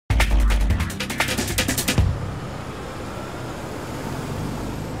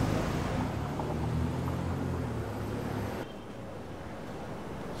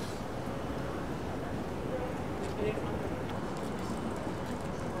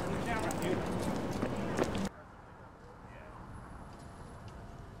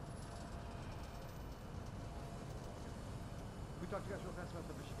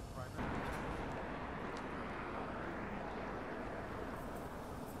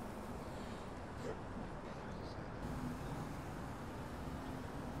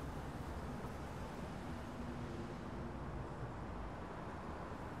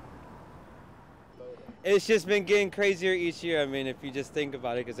It's just been getting crazier each year. I mean, if you just think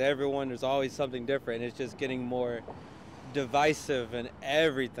about it, because there's always something different. It's just getting more divisive and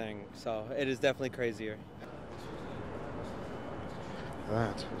everything. So it is definitely crazier.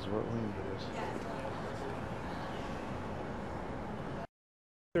 That is what wind is.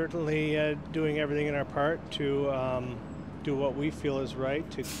 Certainly doing everything in our part to do what we feel is right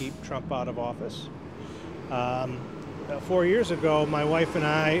to keep Trump out of office. 4 years ago, my wife and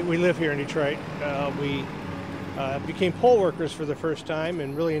I, we live here in Detroit, we became poll workers for the first time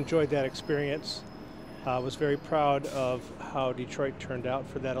and really enjoyed that experience. I was very proud of how Detroit turned out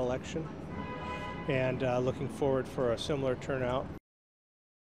for that election and looking forward for a similar turnout.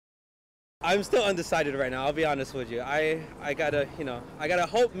 I'm still undecided right now, I'll be honest with you. I gotta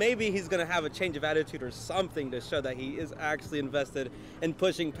hope maybe he's gonna have a change of attitude or something to show that he is actually invested in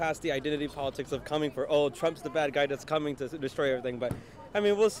pushing past the identity politics of coming for, oh, Trump's the bad guy that's coming to destroy everything. But, I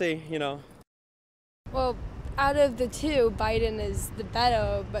mean, we'll see, Well, out of the two, Biden is the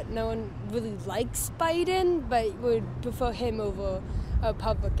better, but no one really likes Biden, but would prefer him over a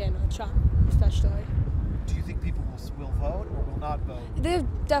Republican or Trump, especially. Do you think people will vote or will not vote? They'll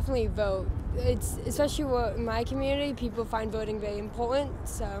definitely vote. It's especially in my community, people find voting very important,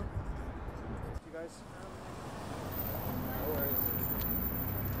 so. You guys? No worries.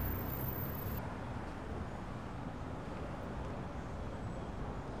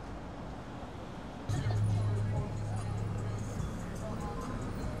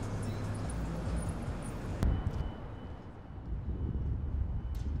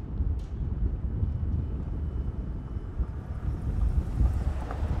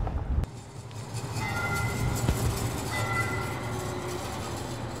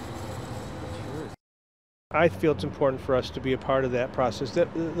 I feel it's important for us to be a part of that process.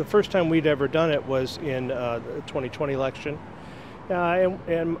 The first time we'd ever done it was in the 2020 election.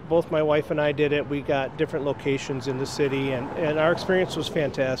 And both my wife and I did it. We got different locations in the city, and our experience was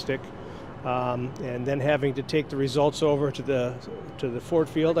fantastic. And then having to take the results over to the Ford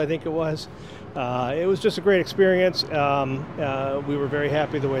Field, I think it was just a great experience. We were very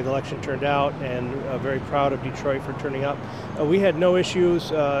happy the way the election turned out, and very proud of Detroit for turning up. We had no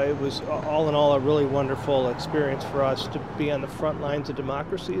issues. It was all in all a really wonderful experience for us to be on the front lines of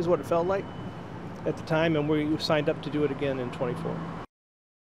democracy, is what it felt like at the time, and we signed up to do it again in '24.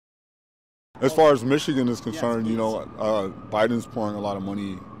 As far as Michigan is concerned, Biden's pouring a lot of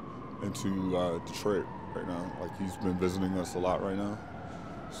money into Detroit right now. Like, he's been visiting us a lot right now.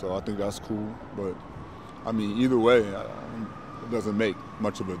 So I think that's cool. But, I mean, either way, it doesn't make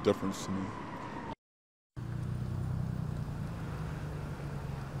much of a difference to me.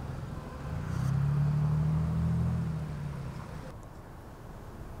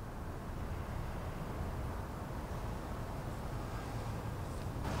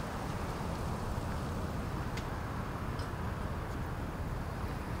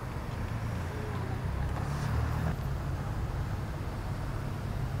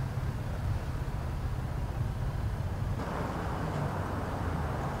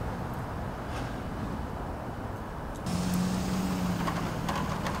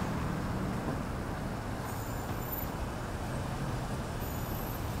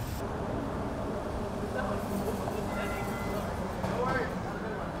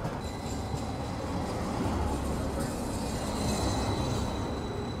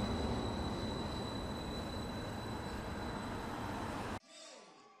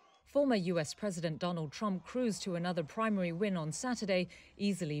 Former U.S. President Donald Trump cruised to another primary win on Saturday,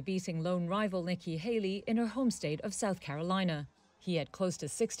 easily beating lone rival Nikki Haley in her home state of South Carolina. He had close to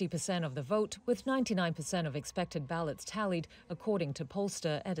 60% of the vote, with 99% of expected ballots tallied, according to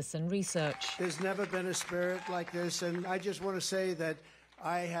pollster Edison Research. There's never been a spirit like this, and I just want to say that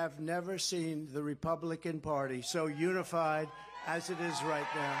I have never seen the Republican Party so unified as it is right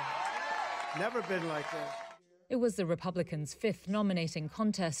now. Never been like this. It was the Republicans' fifth nominating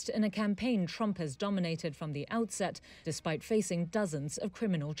contest in a campaign Trump has dominated from the outset, despite facing dozens of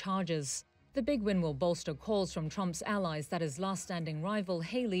criminal charges. The big win will bolster calls from Trump's allies that his last-standing rival,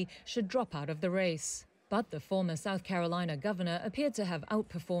 Haley, should drop out of the race. But the former South Carolina governor appeared to have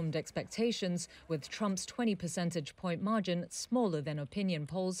outperformed expectations, with Trump's 20 percentage point margin smaller than opinion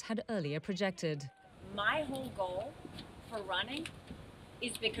polls had earlier projected. My whole goal for running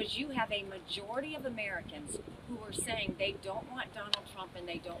is because you have a majority of Americans who are saying they don't want Donald Trump and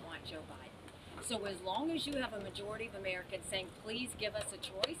they don't want Joe Biden. So as long as you have a majority of Americans saying, please give us a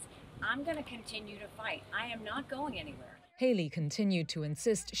choice, I'm going to continue to fight. I am not going anywhere. Haley continued to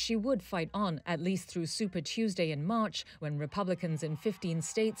insist she would fight on, at least through Super Tuesday in March, when Republicans in 15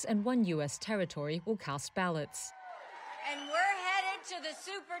 states and 1 U.S. territory will cast ballots. And we're headed to the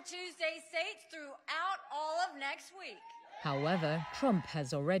Super Tuesday states throughout all of next week. However, Trump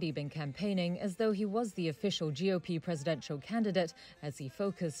has already been campaigning as though he was the official GOP presidential candidate as he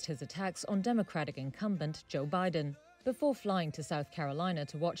focused his attacks on Democratic incumbent Joe Biden. Before flying to South Carolina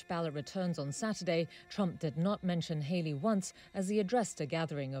to watch ballot returns on Saturday, Trump did not mention Haley once as he addressed a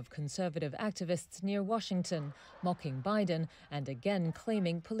gathering of conservative activists near Washington, mocking Biden and again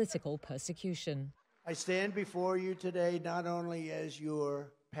claiming political persecution. I stand before you today not only as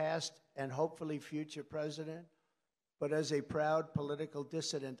your past and hopefully future president, but as a proud political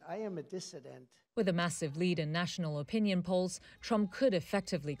dissident. I am a dissident. With a massive lead in national opinion polls, Trump could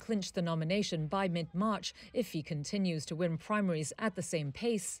effectively clinch the nomination by mid-March if he continues to win primaries at the same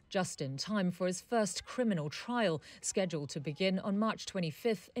pace, just in time for his first criminal trial, scheduled to begin on March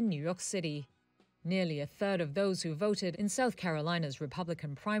 25th in New York City. Nearly a third of those who voted in South Carolina's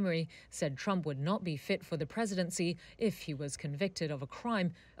Republican primary said Trump would not be fit for the presidency if he was convicted of a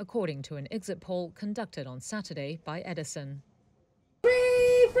crime, according to an exit poll conducted on Saturday by Edison.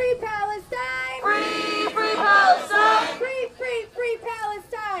 Free, free Palestine! Free, free Palestine! Free, free, free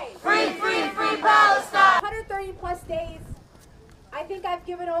Palestine! Free, free, free Palestine! 130 plus days. I think I've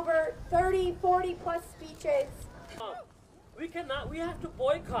given over 30, 40 plus speeches. We have to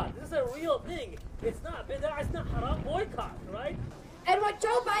boycott. This is a real thing. It's not haram boycott, right? And what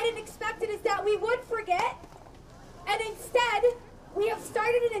Joe Biden expected is that we would forget, and instead, we have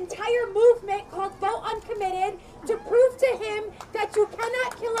started an entire movement called Vote Uncommitted to prove to him that you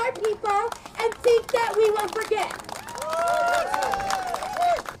cannot kill our people and think that we will forget.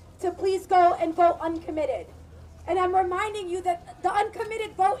 So please go and vote uncommitted. And I'm reminding you that the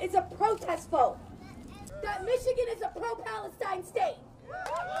uncommitted vote is a protest vote. That Michigan is a pro-Palestine state.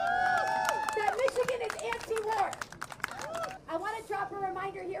 That Michigan is anti-war. I want to drop a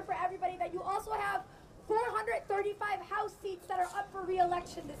reminder here for everybody that you also have 435 House seats that are up for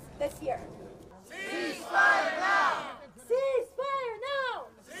re-election this year. Ceasefire now! Ceasefire now!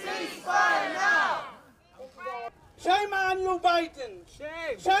 Ceasefire now! Shame on you, Biden!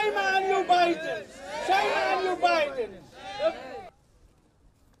 Shame on you, Biden! Shame on you, Biden!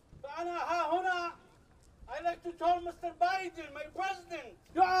 I like to tell Mr. Biden, my president,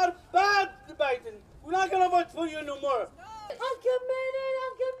 you are bad, Biden. We're not going to vote for you no more. Uncommitted,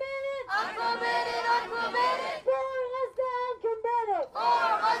 uncommitted! Uncommitted, uncommitted! For Gaza, uncommitted! For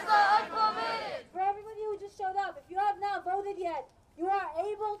Gaza, uncommitted! For everybody who just showed up, if you have not voted yet, you are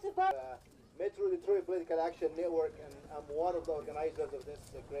able to vote. Metro Detroit Political Action Network, and I'm one of the organizers of this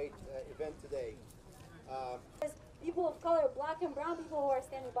great event today. People of color, black and brown people who are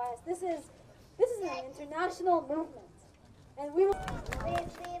standing by us. This is an international movement, and we will. Free,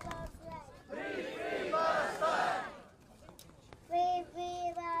 free Palestine! Free, free Palestine! Free,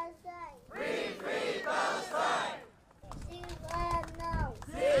 free Palestine! Free, free Palestine! Ceasefire now!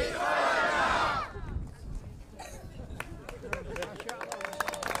 Ceasefire now!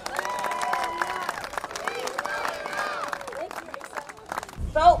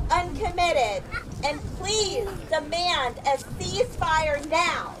 Vote uncommitted and please demand a ceasefire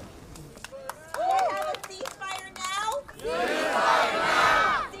now.